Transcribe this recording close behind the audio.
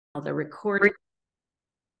the recording.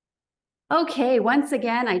 Okay, once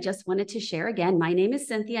again, I just wanted to share again. My name is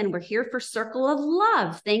Cynthia, and we're here for Circle of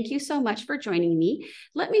Love. Thank you so much for joining me.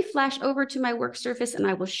 Let me flash over to my work surface, and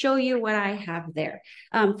I will show you what I have there.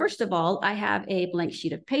 First of all, I have a blank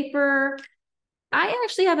sheet of paper. I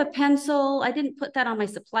actually have a pencil. I didn't put that on my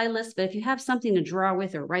supply list, but if you have something to draw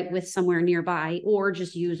with or write with somewhere nearby, or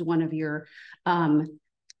just use one of your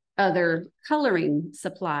other coloring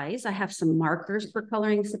supplies. I have some markers for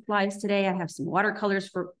coloring supplies today. I have some watercolors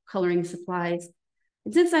for coloring supplies.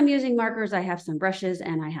 And since I'm using markers, I have some brushes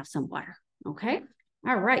and I have some water. Okay.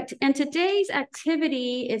 All right. And today's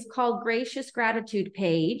activity is called Gracious Gratitude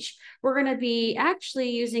Page. We're going to be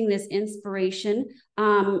actually using this inspiration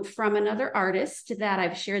from another artist that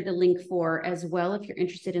I've shared the link for as well, if you're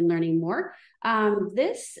interested in learning more.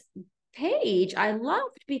 This page I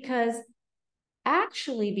loved because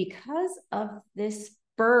of this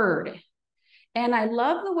bird. And I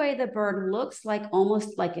love the way the bird looks like,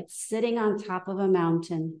 almost like it's sitting on top of a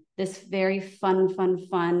mountain, this very fun,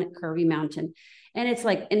 curvy mountain. And it's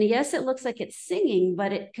like, and yes, it looks like it's singing,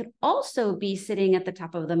 but it could also be sitting at the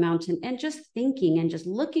top of the mountain and just thinking and just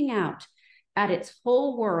looking out at its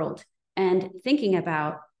whole world and thinking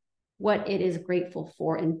about what it is grateful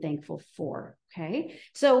for and thankful for. Okay,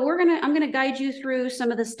 so I'm gonna guide you through some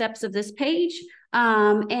of the steps of this page,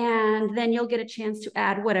 and then you'll get a chance to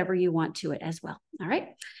add whatever you want to it as well. All right,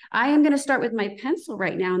 I am gonna start with my pencil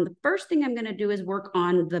right now, and the first thing I'm gonna do is work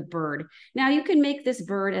on the bird. Now you can make this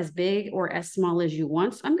bird as big or as small as you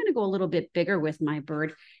want. So I'm gonna go a little bit bigger with my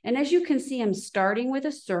bird, and as you can see, I'm starting with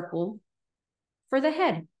a circle for the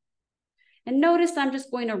head. And notice I'm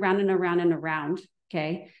just going around and around and around,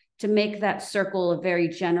 okay, to make that circle a very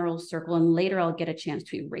general circle. And later I'll get a chance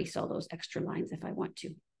to erase all those extra lines if I want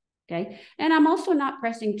to, okay? And I'm also not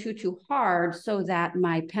pressing too hard so that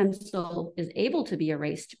my pencil is able to be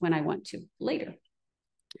erased when I want to later.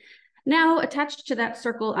 Now, attached to that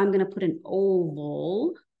circle, I'm gonna put an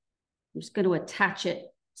oval. I'm just gonna attach it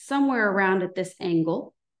somewhere around at this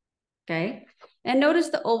angle, okay? And notice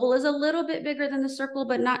the oval is a little bit bigger than the circle,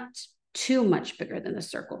 but not too much bigger than the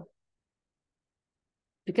circle.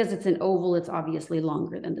 Because it's an oval, it's obviously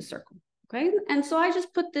longer than the circle, okay? And so I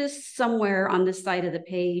just put this somewhere on this side of the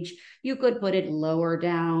page. You could put it lower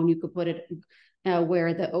down. You could put it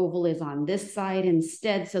where the oval is on this side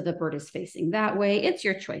instead, so the bird is facing that way. It's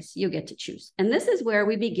your choice. You get to choose. And this is where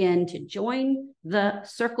we begin to join the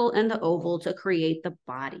circle and the oval to create the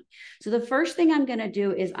body. So the first thing I'm gonna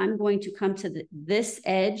do is I'm going to come to this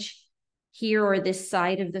edge here, or this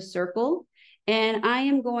side of the circle, and I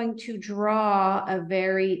am going to draw a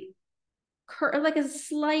very, like a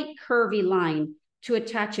slight curvy line to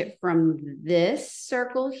attach it from this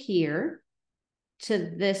circle here to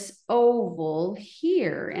this oval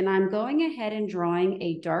here. And I'm going ahead and drawing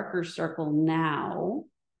a darker circle now.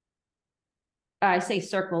 I say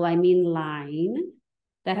circle, I mean line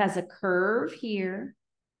that has a curve here,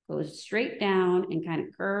 goes straight down and kind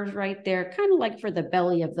of curves right there, kind of like for the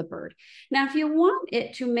belly of the bird. Now, if you want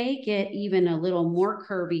it to make it even a little more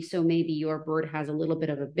curvy, so maybe your bird has a little bit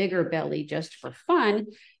of a bigger belly just for fun,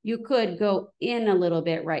 you could go in a little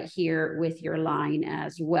bit right here with your line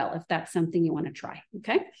as well, if that's something you want to try,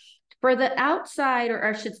 okay? For the outside, or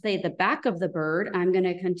I should say the back of the bird, I'm going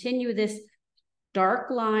to continue this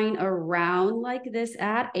dark line around like this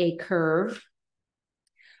at a curve,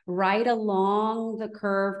 right along the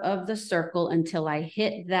curve of the circle until I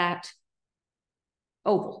hit that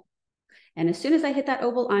oval. And as soon as I hit that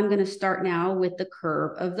oval, I'm going to start now with the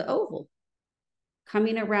curve of the oval,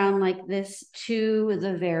 coming around like this to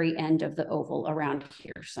the very end of the oval around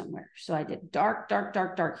here somewhere. So I did dark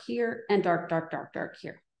here and dark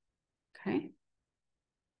here. Okay.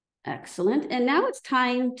 Excellent. And now it's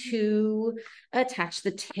time to attach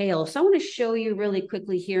the tail. So I want to show you really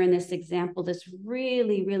quickly here in this example, this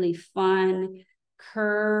really fun,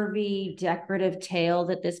 curvy, decorative tail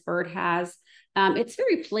that this bird has. It's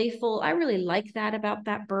very playful. I really like that about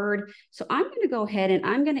that bird. So I'm going to go ahead and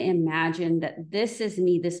I'm going to imagine that this is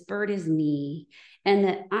me, this bird is me, and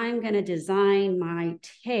that I'm going to design my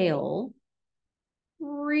tail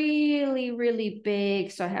really big,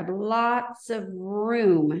 so I have lots of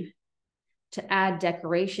room to add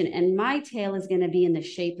decoration, and my tail is going to be in the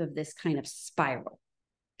shape of this kind of spiral.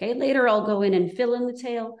 Okay, later I'll go in and fill in the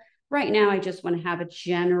tail. Right now I just want to have a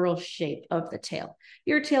general shape of the tail.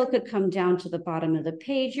 Your tail could come down to the bottom of the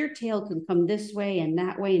page. Your tail can come this way and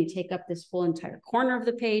that way and take up this whole entire corner of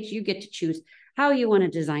the page. You get to choose how you want to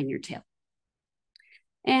design your tail.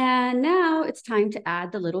 And now it's time to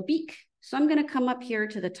add the little beak. So I'm going to come up here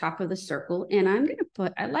to the top of the circle, and I'm going to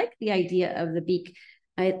put, I like the idea of the beak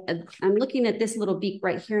I'm looking at this little beak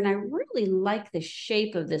right here, and I really like the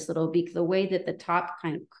shape of this little beak, the way that the top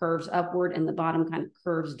kind of curves upward and the bottom kind of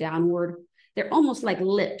curves downward. They're almost like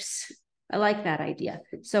lips. I like that idea.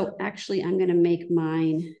 So actually, I'm going to make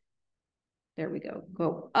mine, there we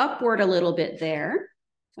go upward a little bit there.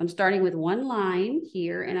 So I'm starting with one line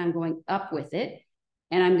here, and I'm going up with it,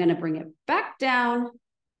 and I'm going to bring it back down.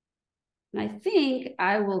 And I think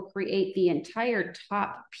I will create the entire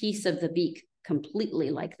top piece of the beak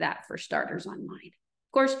completely like that for starters on mine.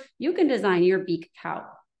 Of course, you can design your beak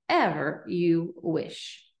however you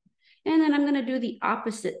wish. And then I'm going to do the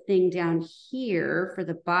opposite thing down here for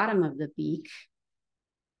the bottom of the beak,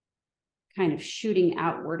 kind of shooting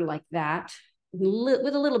outward like that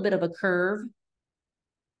with a little bit of a curve.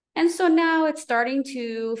 And so now it's starting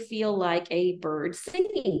to feel like a bird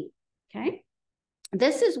singing, okay?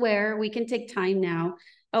 This is where we can take time now.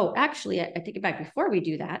 Oh, actually, I take it back. Before we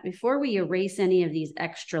do that, before we erase any of these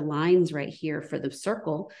extra lines right here for the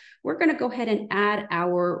circle, we're going to go ahead and add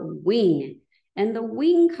our wing. And the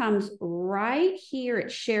wing comes right here.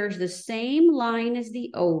 It shares the same line as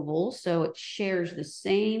the oval. So it shares the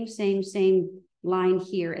same line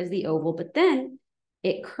here as the oval. But then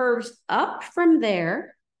it curves up from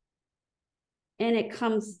there and it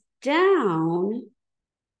comes down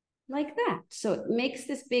like that. So it makes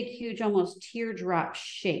this big, huge, almost teardrop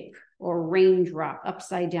shape or raindrop,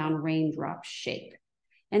 upside down raindrop shape.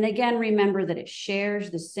 And again, remember that it shares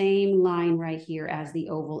the same line right here as the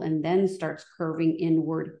oval and then starts curving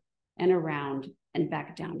inward and around and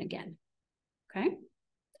back down again. Okay.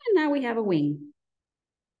 And now we have a wing.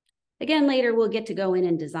 Again, later we'll get to go in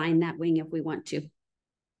and design that wing if we want to.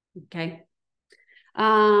 Okay.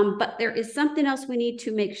 But there is something else we need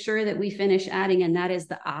to make sure that we finish adding, and that is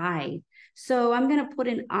the eye. So I'm going to put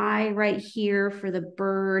an eye right here for the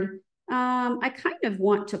bird. I kind of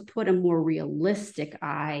want to put a more realistic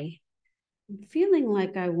eye. I'm feeling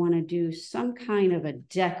like I want to do some kind of a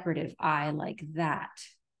decorative eye like that.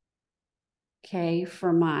 Okay,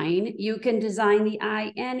 for mine, you can design the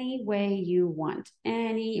eye any way you want,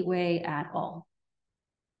 any way at all.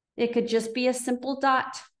 It could just be a simple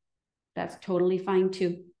dot. That's totally fine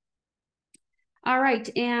too. All right,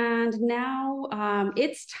 and now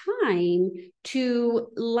it's time to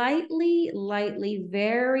lightly,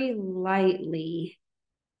 very lightly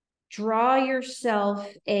draw yourself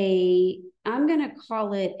I'm gonna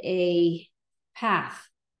call it a path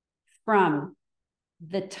from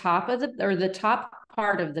the top of the top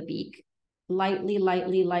part of the beak, lightly,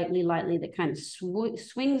 that kind of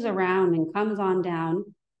swings around and comes on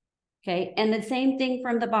down. Okay, and the same thing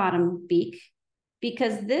from the bottom beak,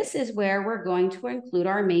 because this is where we're going to include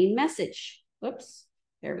our main message. Whoops,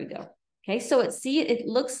 there we go. Okay, so it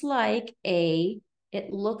looks like a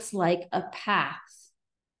path.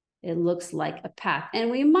 It looks like a path. And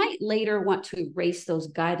we might later want to erase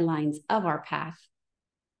those guidelines of our path.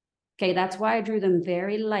 Okay, that's why I drew them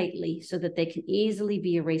very lightly so that they can easily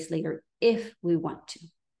be erased later if we want to.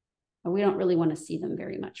 But we don't really want to see them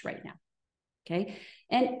very much right now. Okay,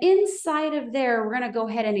 and inside of there, we're going to go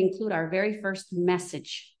ahead and include our very first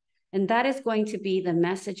message. And that is going to be the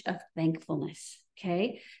message of thankfulness.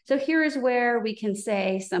 Okay, so here is where we can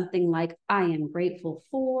say something like, I am grateful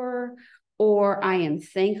for, or I am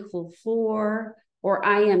thankful for, or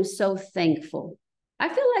I am so thankful. I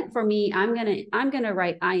feel like for me, I'm gonna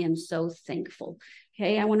write, I am so thankful.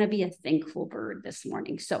 Okay, I want to be a thankful bird this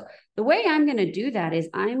morning. So the way I'm going to do that is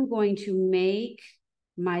I'm going to make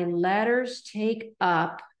my letters take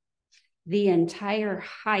up the entire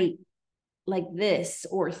height like this,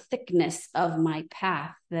 or thickness of my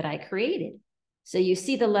path that I created. So you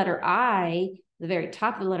see the letter I, the very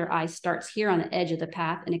top of the letter I starts here on the edge of the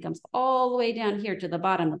path, and it comes all the way down here to the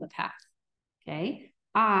bottom of the path. Okay,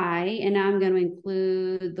 and I'm going to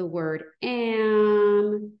include the word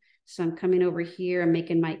am. So I'm coming over here, I'm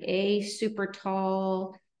making my A super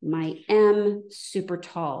tall, my M super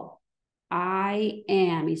tall. I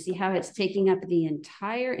am. You see how it's taking up the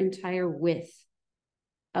entire width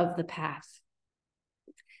of the path.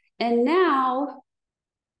 And now,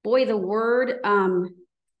 boy, the word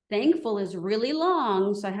thankful is really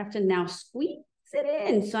long, so I have to now squeeze it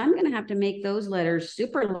in. So I'm going to have to make those letters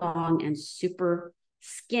super long and super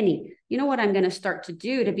skinny. You know what I'm going to start to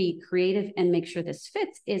do to be creative and make sure this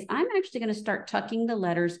fits is I'm actually going to start tucking the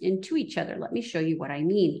letters into each other. Let me show you what I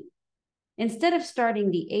mean. Instead of starting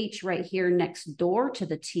the H right here next door to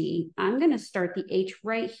the T, I'm going to start the H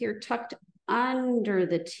right here tucked under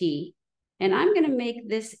the T. And I'm going to make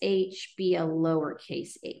this H be a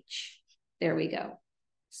lowercase h. There we go.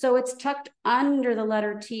 So it's tucked under the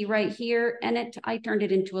letter T right here, and I turned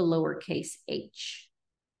it into a lowercase h.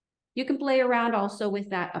 You can play around also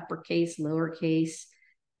with that uppercase, lowercase.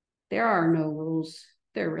 There are no rules.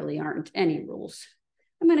 There really aren't any rules.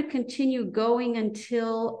 I'm going to continue going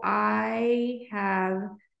until I have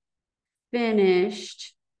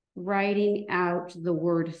finished writing out the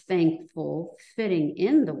word thankful, fitting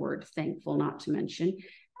in the word thankful, not to mention.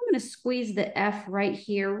 I'm going to squeeze the F right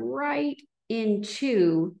here, right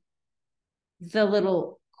into the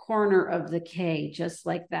little corner of the K, just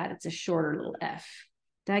like that. It's a shorter little F.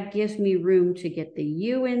 That gives me room to get the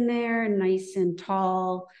U in there, nice and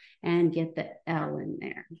tall, and get the L in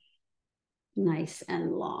there, nice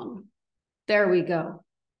and long. There we go.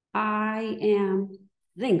 I am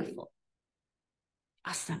thankful.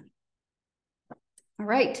 Awesome. All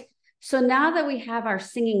right. So now that we have our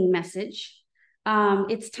singing message,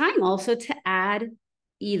 it's time also to add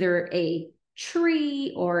either a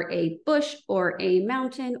tree or a bush or a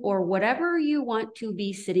mountain or whatever you want to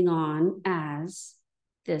be sitting on as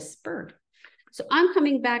this bird. So I'm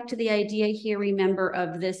coming back to the idea here, remember,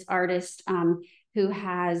 of this artist who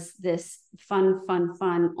has this fun,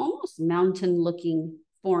 almost mountain looking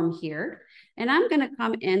form here. And I'm going to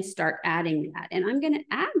come and start adding that. And I'm going to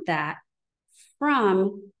add that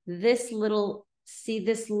from this little, see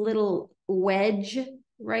this little wedge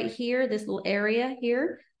right here, this little area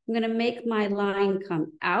here. I'm going to make my line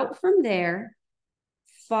come out from there,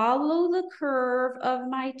 follow the curve of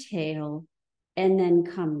my tail, and then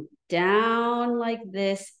come down like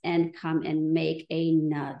this and come and make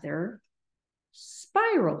another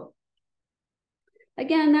spiral.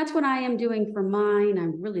 Again, that's what I am doing for mine. I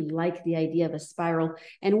really like the idea of a spiral.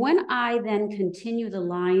 And when I then continue the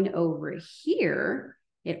line over here,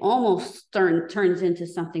 it almost turns into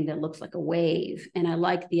something that looks like a wave. And I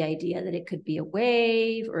like the idea that it could be a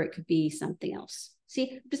wave or it could be something else.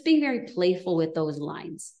 See, just being very playful with those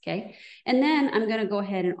lines, okay? And then I'm gonna go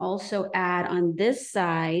ahead and also add on this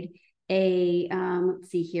side a, let's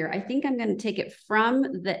see here, I think I'm gonna take it from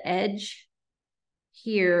the edge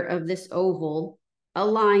here of this oval, a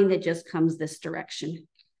line that just comes this direction.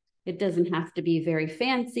 It doesn't have to be very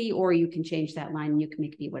fancy, or you can change that line and you can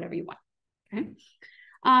make it be whatever you want, okay?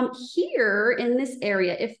 Here in this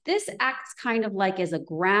area, if this acts kind of like as a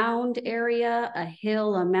ground area, a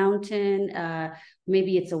hill, a mountain,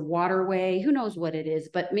 maybe it's a waterway, who knows what it is,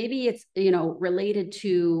 but maybe it's, you know, related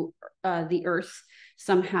to the earth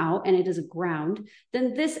somehow, and it is a ground,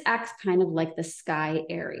 then this acts kind of like the sky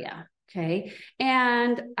area, okay?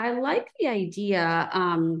 And I like the idea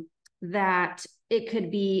that it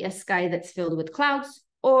could be a sky that's filled with clouds,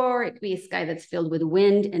 or it could be a sky that's filled with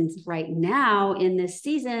wind. And right now in this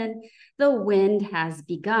season, the wind has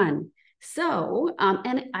begun. So,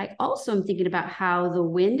 and I also am thinking about how the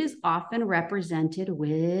wind is often represented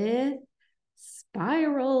with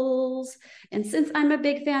spirals. And since I'm a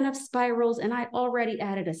big fan of spirals, and I already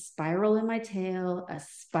added a spiral in my tail, a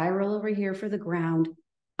spiral over here for the ground,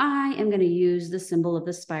 I am going to use the symbol of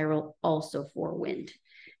the spiral also for wind.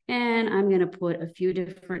 And I'm going to put a few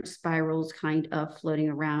different spirals kind of floating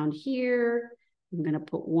around here. I'm going to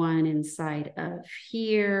put one inside of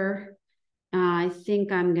here. I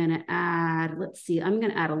think I'm going to add, let's see, I'm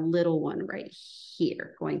going to add a little one right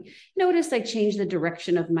here going. Notice I changed the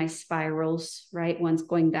direction of my spirals, right? One's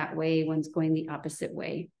going that way, one's going the opposite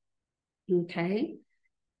way. Okay.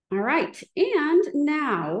 All right. And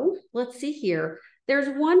now let's see here. There's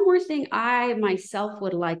one more thing I myself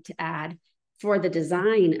would like to add for the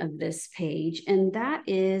design of this page, and that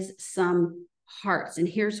is some hearts. And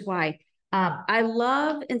here's why. I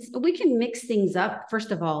love, and we can mix things up.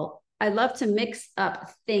 First of all, I love to mix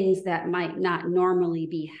up things that might not normally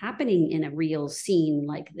be happening in a real scene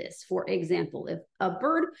like this. For example, if a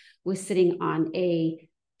bird was sitting on a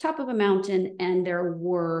top of a mountain and there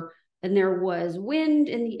was wind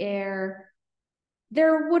in the air,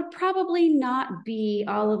 there would probably not be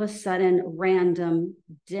all of a sudden random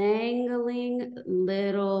dangling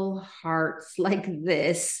little hearts like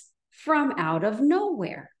this from out of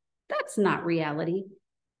nowhere. That's not reality.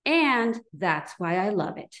 And that's why I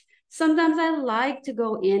love it. Sometimes I like to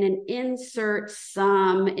go in and insert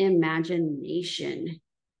some imagination.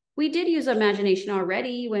 We did use imagination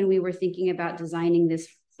already when we were thinking about designing this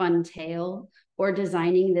fun tail or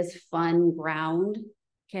designing this fun ground.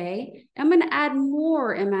 Okay, I'm going to add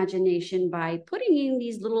more imagination by putting in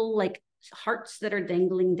these little like hearts that are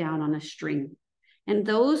dangling down on a string. And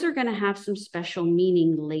those are going to have some special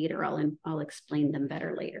meaning later. I'll explain them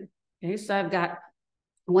better later. Okay, so I've got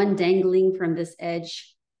one dangling from this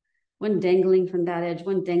edge, one dangling from that edge,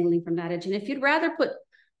 one dangling from that edge. And if you'd rather put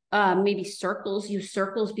maybe circles, use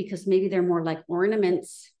circles because maybe they're more like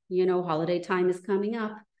ornaments, you know, holiday time is coming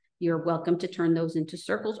up. You're welcome to turn those into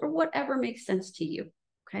circles or whatever makes sense to you.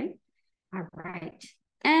 Okay. All right.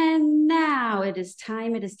 And now it is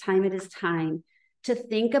time to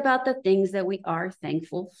think about the things that we are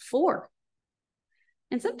thankful for.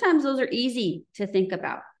 And sometimes those are easy to think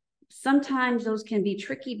about. Sometimes those can be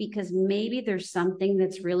tricky because maybe there's something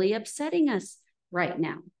that's really upsetting us right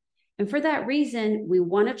now. And for that reason, we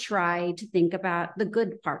want to try to think about the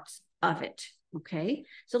good parts of it. Okay,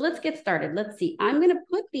 so let's get started. Let's see. I'm going to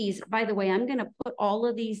put these, by the way, I'm going to put all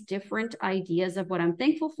of these different ideas of what I'm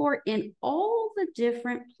thankful for in all the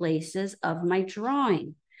different places of my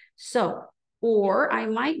drawing. So, or I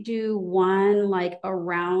might do one like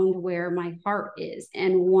around where my heart is,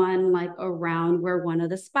 and one like around where one of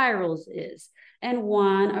the spirals is, and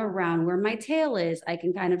one around where my tail is. I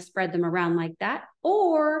can kind of spread them around like that.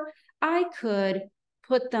 Or I could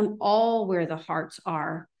put them all where the hearts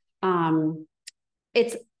are.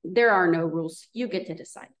 There are no rules. You get to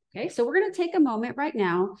decide. Okay, so we're going to take a moment right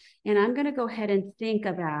now, and I'm going to go ahead and think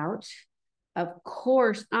about, of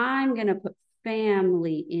course, I'm going to put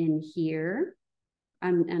family in here.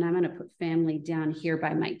 I'm going to put family down here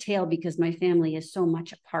by my tail because my family is so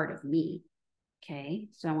much a part of me. Okay,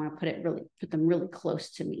 so I want to put them really close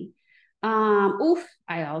to me.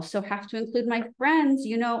 I also have to include my friends.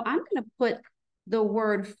 You know, I'm going to put the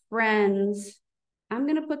word friends. I'm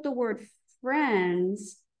going to put the word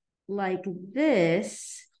friends like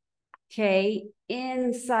this, okay,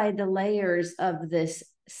 inside the layers of this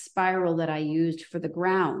spiral that I used for the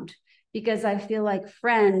ground, because I feel like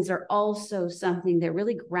friends are also something that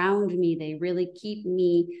really ground me. They really keep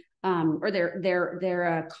me, or they're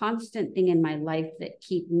a constant thing in my life that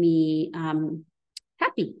keep me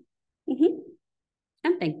happy.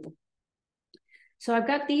 I'm thankful. So I've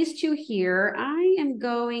got these two here. I am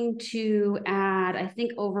going to add, I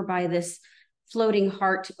think over by this floating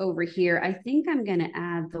heart over here, I think I'm going to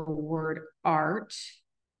add the word art.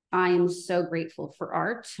 I am so grateful for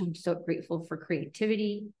art. I'm so grateful for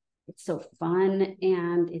creativity. It's so fun,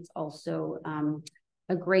 and it's also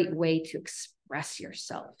a great way to express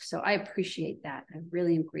yourself. So I appreciate that. I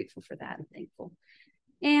really am grateful for that and thankful.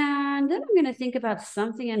 And then I'm going to think about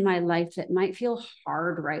something in my life that might feel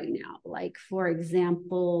hard right now. Like, for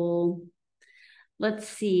example, let's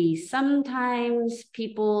see, sometimes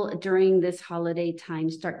people during this holiday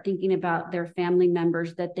time start thinking about their family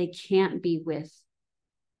members that they can't be with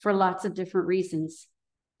for lots of different reasons.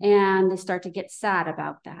 And they start to get sad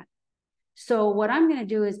about that. So what I'm going to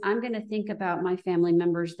do is I'm going to think about my family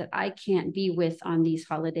members that I can't be with on these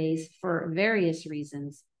holidays for various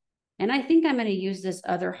reasons. And I think I'm going to use this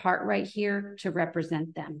other heart right here to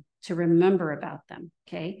represent them, to remember about them,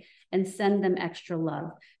 okay? And send them extra love.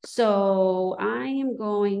 So I am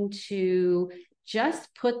going to just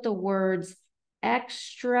put the words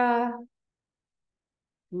extra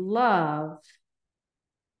love,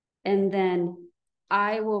 and then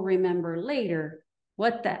I will remember later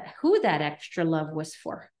who that extra love was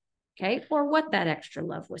for, okay? Or what that extra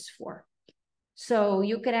love was for. So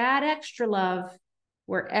you could add extra love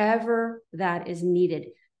wherever that is needed,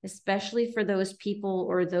 especially for those people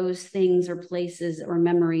or those things or places or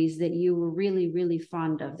memories that you were really, really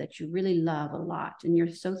fond of, that you really love a lot. And you're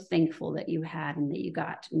so thankful that you had and that you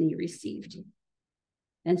got and that you received.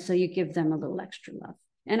 And so you give them a little extra love.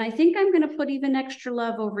 And I think I'm going to put even extra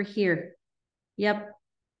love over here. Yep.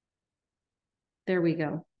 There we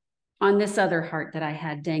go. On this other heart that I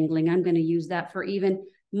had dangling, I'm going to use that for even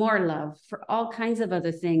more love, for all kinds of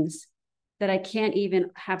other things that I can't even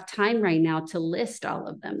have time right now to list all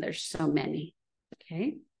of them. There's so many.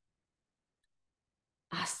 Okay.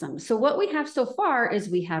 Awesome. So what we have so far is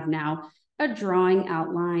we have now a drawing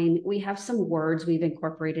outline. We have some words we've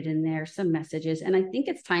incorporated in there, some messages, and I think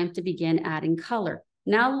it's time to begin adding color.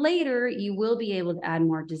 Now later, you will be able to add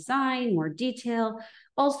more design, more detail,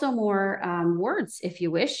 also more words if you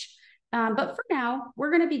wish. But for now, we're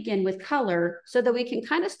going to begin with color so that we can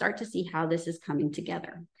kind of start to see how this is coming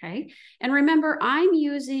together, okay? And remember, I'm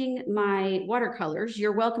using my watercolors.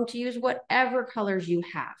 You're welcome to use whatever colors you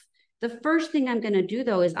have. The first thing I'm going to do,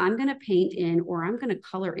 though, is I'm going to paint in, or I'm going to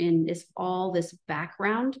color in all this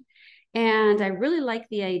background. And I really like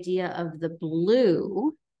the idea of the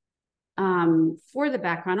blue for the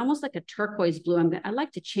background, almost like a turquoise blue. I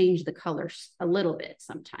like to change the colors a little bit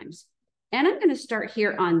sometimes. And I'm going to start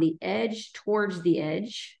here on the edge, towards the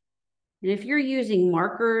edge. And if you're using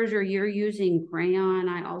markers or you're using crayon,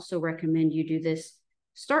 I also recommend you do this.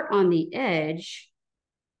 Start on the edge,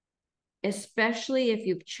 especially if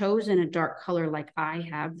you've chosen a dark color like I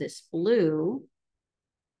have, this blue.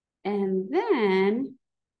 And then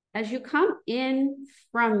as you come in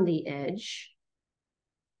from the edge,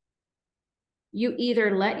 you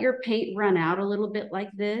either let your paint run out a little bit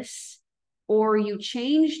like this, or you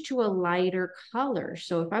change to a lighter color.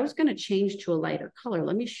 So if I was going to change to a lighter color,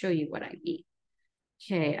 let me show you what I mean.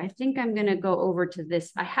 Okay, I think I'm going to go over to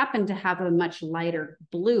this. I happen to have a much lighter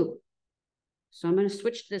blue. So I'm going to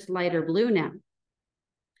switch to this lighter blue now.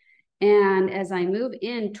 And as I move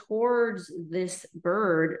in towards this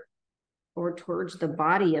bird or towards the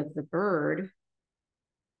body of the bird,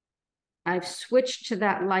 I've switched to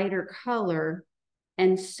that lighter color.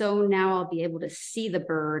 And so now I'll be able to see the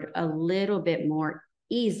bird a little bit more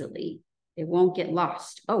easily. It won't get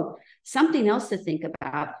lost. Oh, something else to think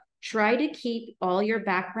about. Try to keep all your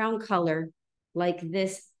background color like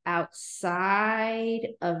this outside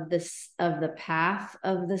of the path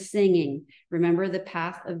of the singing. Remember the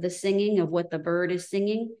path of the singing of what the bird is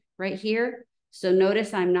singing right here? So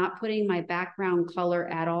notice I'm not putting my background color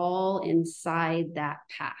at all inside that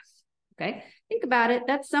path. Okay, think about it.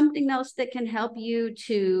 That's something else that can help you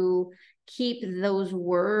to keep those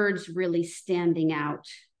words really standing out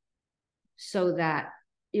so that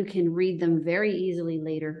you can read them very easily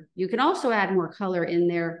later. You can also add more color in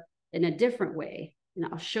there in a different way, and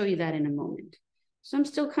I'll show you that in a moment. So I'm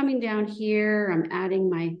still coming down here. I'm adding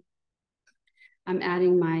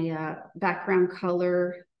my background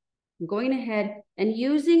color. I'm going ahead and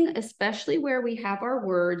using, especially where we have our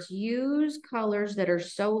words, use colors that are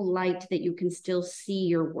so light that you can still see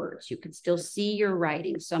your words. You can still see your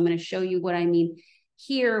writing. So I'm going to show you what I mean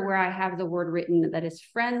here where I have the word written that is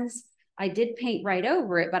friends. I did paint right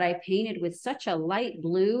over it, but I painted with such a light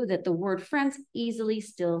blue that the word friends easily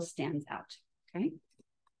still stands out. Okay.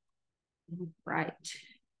 All right.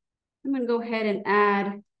 I'm going to go ahead and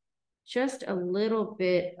add just a little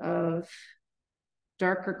bit of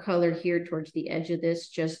darker color here towards the edge of this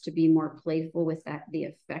just to be more playful with that, the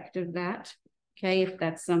effect of that. Okay, if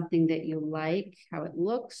that's something that you like, how it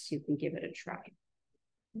looks, you can give it a try.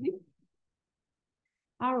 Okay.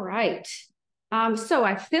 All right. So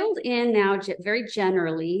I filled in now very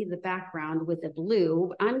generally the background with the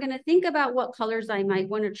blue. I'm going to think about what colors I might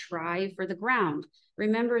want to try for the ground.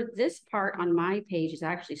 Remember, this part on my page is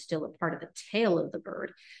actually still a part of the tail of the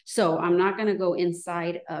bird. So I'm not going to go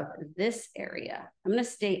inside of this area. I'm going to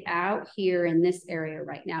stay out here in this area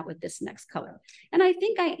right now with this next color. And I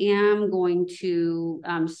think I am going to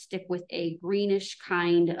stick with a greenish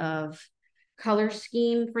kind of color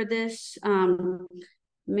scheme for this.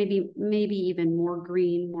 Maybe even more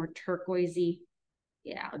green, more turquoisey.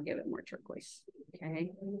 Yeah, I'll give it more turquoise.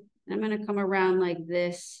 Okay. I'm going to come around like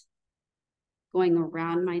this, going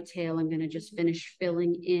around my tail. I'm going to just finish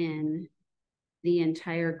filling in the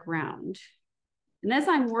entire ground. And as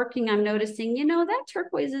I'm working, I'm noticing, you know, that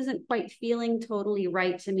turquoise isn't quite feeling totally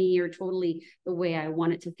right to me or totally the way I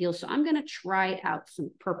want it to feel. So I'm going to try out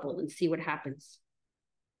some purple and see what happens.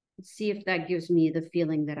 See if that gives me the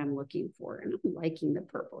feeling that I'm looking for. And I'm liking the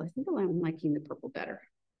purple. I think I'm liking the purple better.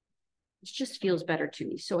 It just feels better to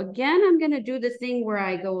me. So again, I'm going to do the thing where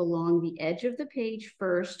I go along the edge of the page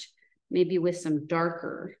first, maybe with some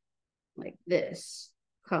darker, like this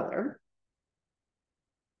color.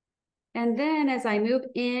 And then as I move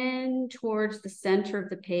in towards the center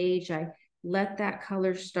of the page, I let that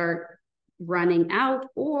color start running out,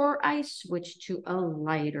 or I switch to a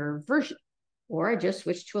lighter version. Or I just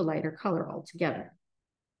switch to a lighter color altogether.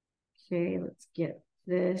 Okay, let's get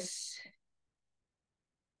this.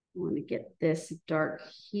 I want to get this dark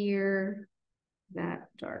here, that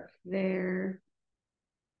dark there.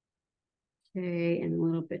 Okay, and a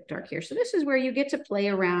little bit dark here. So this is where you get to play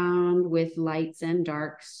around with lights and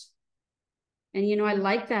darks. And, you know, I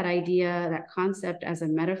like that idea, that concept as a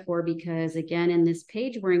metaphor, because again, in this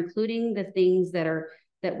page, we're including the things that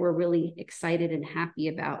we're really excited and happy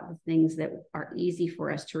about, the things that are easy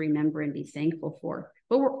for us to remember and be thankful for.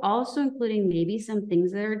 But we're also including maybe some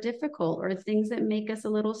things that are difficult or things that make us a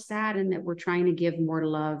little sad and that we're trying to give more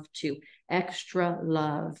love to, extra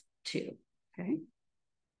love to, okay?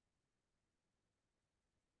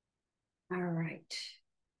 All right.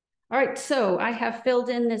 All right, so I have filled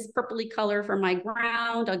in this purpley color for my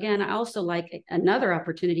ground. Again, I also like another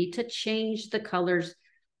opportunity to change the colors,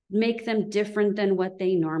 make them different than what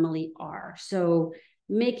they normally are. So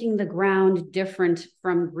making the ground different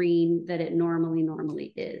from green that it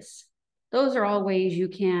normally is. Those are all ways you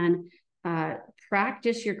can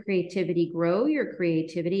practice your creativity, grow your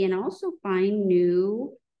creativity, and also find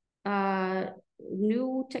new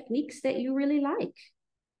techniques that you really like.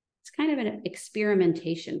 It's kind of an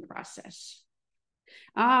experimentation process.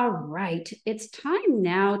 All right, it's time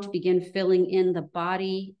now to begin filling in the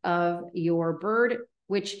body of your bird,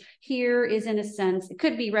 which here is in a sense, it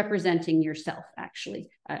could be representing yourself,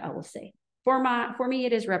 actually, I will say. For me,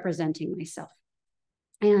 it is representing myself.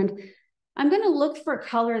 And I'm going to look for a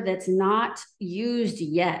color that's not used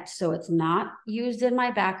yet. So it's not used in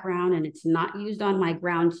my background and it's not used on my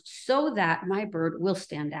ground so that my bird will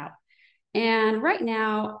stand out. And right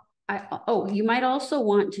now, you might also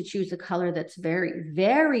want to choose a color that's very,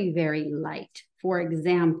 very, very light. For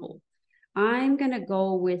example, I'm going to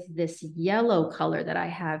go with this yellow color that I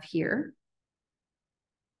have here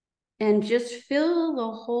and just fill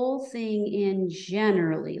the whole thing in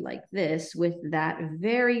generally like this with that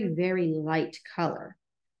very, very light color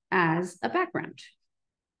as a background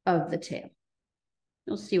of the tail.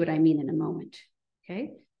 You'll see what I mean in a moment,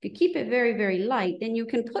 okay? If you keep it very, very light, then you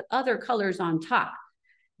can put other colors on top.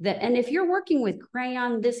 And if you're working with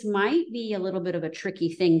crayon, this might be a little bit of a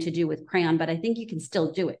tricky thing to do with crayon, but I think you can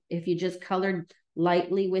still do it. If you just colored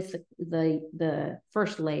lightly with the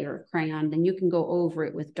first layer of crayon, then you can go over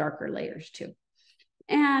it with darker layers too.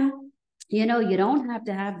 And, you know, you don't have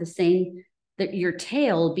to have that your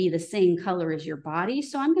tail be the same color as your body.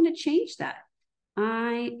 So I'm going to change that.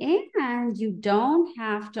 And you don't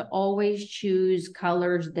have to always choose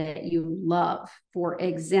colors that you love. For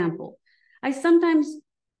example, I sometimes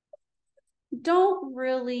don't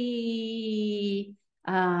really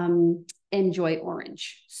enjoy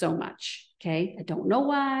orange so much. Okay. I don't know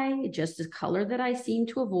why. It's just a color that I seem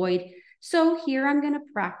to avoid. So here I'm going to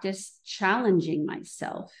practice challenging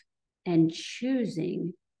myself and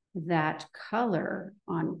choosing that color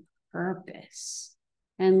on purpose.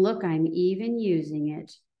 And look, I'm even using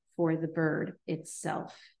it for the bird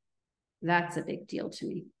itself. That's a big deal to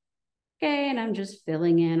me. Okay. And I'm just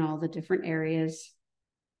filling in all the different areas.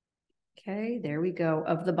 Okay, there we go,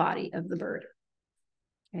 of the body of the bird.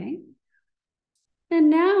 Okay.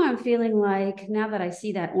 And now I'm feeling like, now that I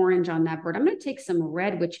see that orange on that bird, I'm going to take some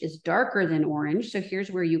red, which is darker than orange. So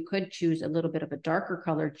here's where you could choose a little bit of a darker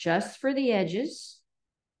color just for the edges.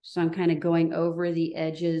 So I'm kind of going over the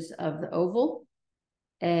edges of the oval,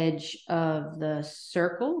 edge of the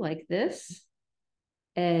circle like this,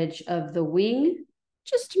 edge of the wing,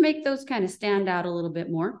 just to make those kind of stand out a little bit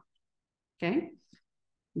more. Okay.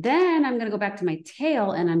 Then I'm going to go back to my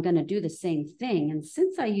tail and I'm going to do the same thing. And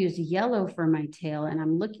since I use yellow for my tail and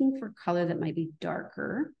I'm looking for color that might be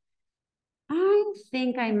darker, I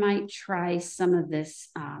think I might try some of this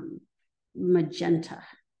magenta,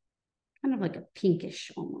 kind of like a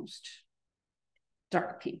pinkish almost,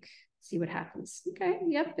 dark pink. See what happens. Okay,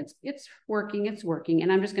 yep, it's working, it's working. And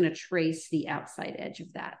I'm just going to trace the outside edge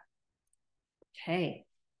of that. Okay.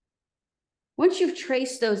 Once you've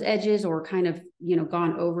traced those edges or kind of, you know,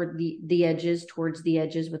 gone over the edges towards the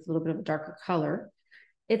edges with a little bit of a darker color,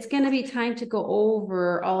 it's going to be time to go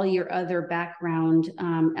over all your other background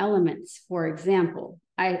elements. For example,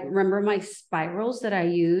 I remember my spirals that I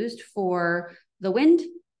used for the wind.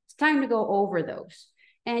 It's time to go over those.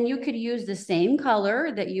 And you could use the same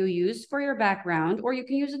color that you used for your background, or you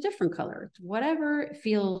can use a different color. It's whatever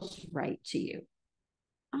feels right to you.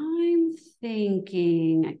 I'm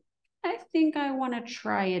thinking, I think I want to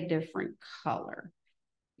try a different color.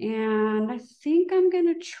 And I think I'm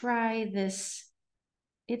going to try this.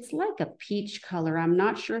 It's like a peach color. I'm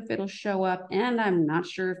not sure if it'll show up and I'm not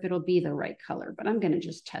sure if it'll be the right color, but I'm going to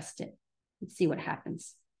just test it and see what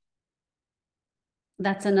happens.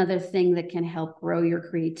 That's another thing that can help grow your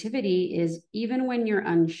creativity is even when you're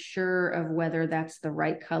unsure of whether that's the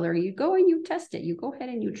right color, you go and you test it. You go ahead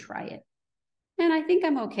and you try it. And I think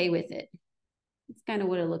I'm okay with it. It's kind of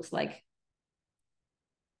what it looks like.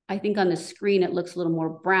 I think on the screen, it looks a little more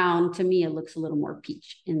brown. To me, it looks a little more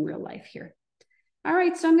peach in real life here. All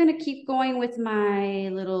right, so I'm going to keep going with my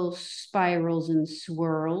little spirals and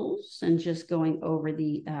swirls and just going over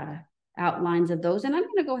the outlines of those. And I'm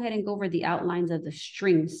going to go ahead and go over the outlines of the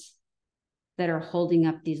strings that are holding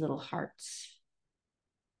up these little hearts.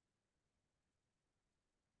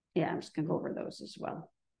 Yeah, I'm just going to go over those as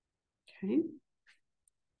well. Okay.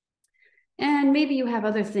 And maybe you have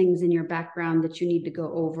other things in your background that you need to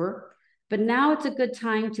go over, but now it's a good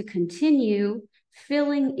time to continue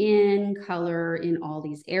filling in color in all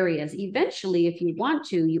these areas. Eventually, if you want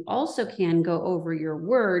to, you also can go over your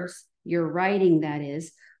words, your writing that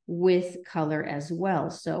is, with color as well.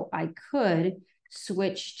 So I could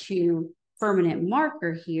switch to permanent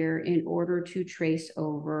marker here in order to trace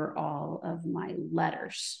over all of my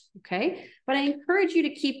letters, okay? But I encourage you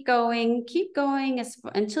to keep going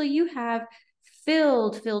until you have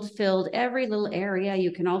filled every little area.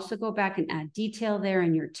 You can also go back and add detail there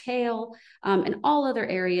in your tail and all other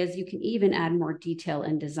areas. You can even add more detail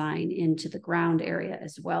and design into the ground area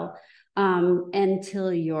as well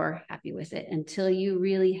until you're happy with it, until you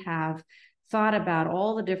really have thought about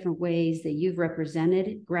all the different ways that you've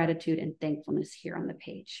represented gratitude and thankfulness here on the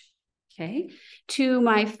page. Okay. To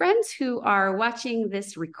my friends who are watching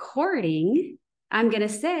this recording, I'm going to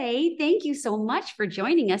say thank you so much for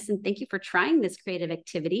joining us and thank you for trying this creative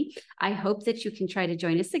activity. I hope that you can try to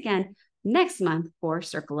join us again next month for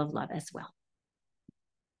Circle of Love as well.